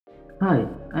Hi,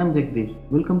 I'm Jagdish.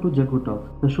 Welcome to Jagu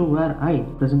Talk, the show where I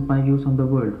present my views on the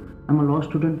world. I'm a law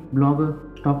student,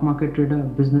 blogger, stock market trader,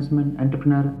 businessman,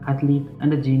 entrepreneur, athlete,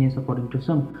 and a genius according to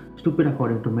some, stupid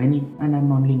according to many, and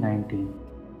I'm only 19.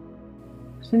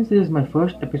 Since this is my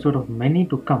first episode of many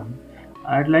to come,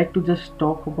 I'd like to just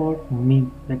talk about me,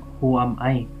 like who am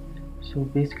I? So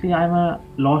basically, I'm a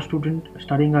law student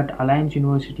studying at Alliance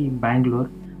University, Bangalore.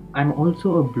 I'm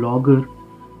also a blogger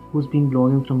who's been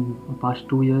blogging from the past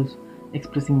 2 years,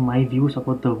 expressing my views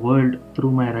about the world through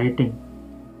my writing.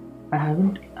 I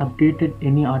haven't updated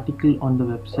any article on the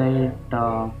website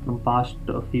from past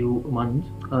few months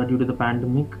due to the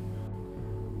pandemic.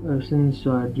 Since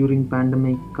during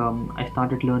pandemic, I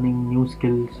started learning new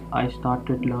skills. I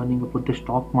started learning about the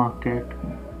stock market,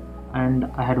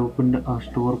 and I had opened a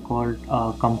store called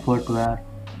Comfortwear,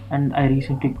 and I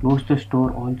recently closed the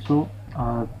store also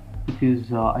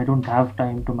because I don't have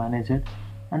time to manage it,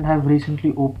 and have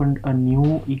recently opened a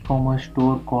new e-commerce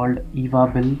store called Eva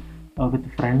Bill with a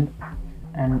friend,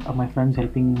 and my friends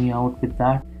helping me out with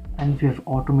that, and we have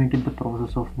automated the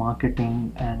process of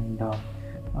marketing and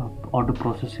order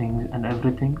processing and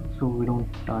everything, so we don't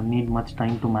need much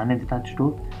time to manage that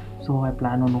store. So I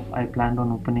planned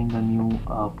on opening a new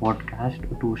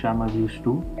podcast to share my views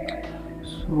too.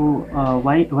 So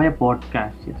why a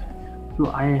podcast? Yes. So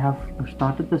I have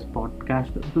started this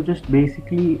podcast to just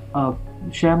basically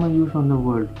share my views on the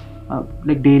world,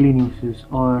 like daily news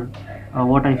or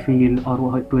what I feel,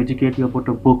 or to educate you about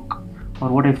a book, or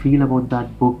what I feel about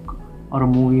that book, or a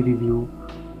movie review,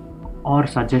 or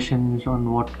suggestions on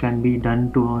what can be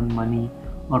done to earn money,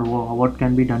 or what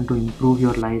can be done to improve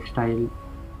your lifestyle.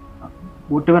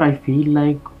 Whatever I feel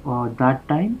like that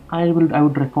time, I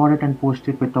would record it and post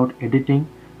it without editing.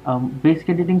 Basic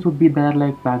editings would be there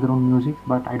like background music,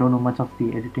 but I don't know much of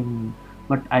the editing.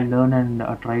 But I learn and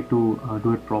try to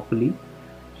do it properly.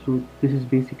 So this is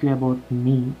basically about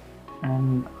me,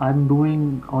 and I'm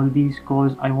doing all these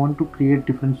cause I want to create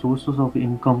different sources of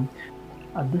income.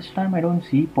 At this time, I don't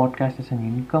see podcast as an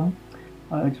income.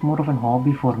 It's more of an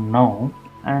hobby for now,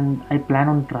 and I plan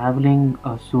on traveling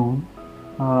soon.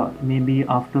 Maybe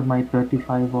after my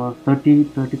 35 or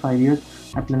 35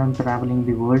 years, I plan on traveling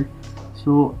the world.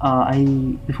 So I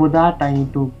before that I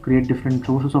need to create different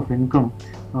sources of income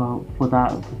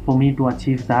for me to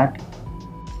achieve that.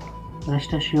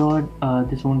 Rest assured,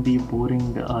 this won't be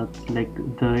boring like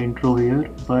the intro here,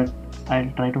 but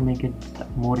I'll try to make it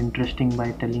more interesting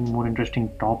by telling more interesting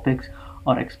topics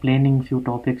or explaining few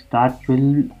topics that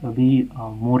will be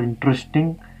more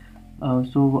interesting.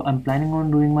 So I'm planning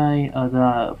on doing my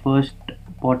the first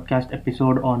podcast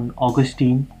episode on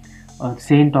Augustine,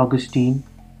 Saint Augustine,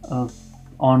 uh,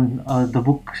 on the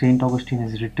book Saint Augustine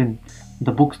has written.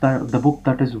 The book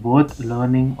that is worth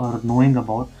learning or knowing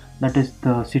about, that is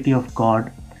the City of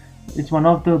God. It's one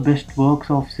of the best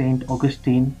works of Saint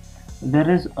Augustine. There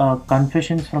is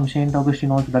Confessions from Saint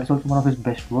Augustine also. That's also one of his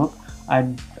best work.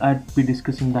 I'd be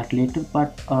discussing that later.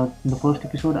 But in the first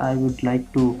episode, I would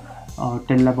like to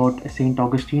tell about Saint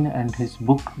Augustine and his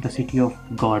book, The City of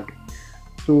God.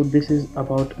 So this is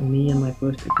about me and my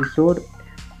first episode.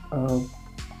 Uh,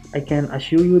 I can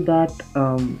assure you that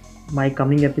my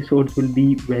coming episodes will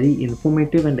be very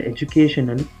informative and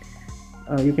educational.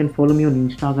 You can follow me on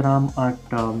Instagram at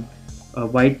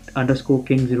white underscore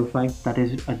king 05. That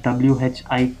is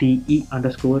WHITE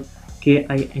underscore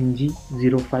KING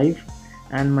 05.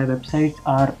 And my websites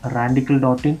are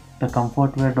randical.in,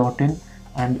 thecomfortwear.in,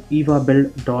 and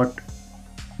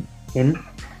evabuild.in.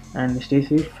 And stay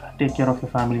safe, take care of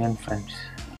your family and friends.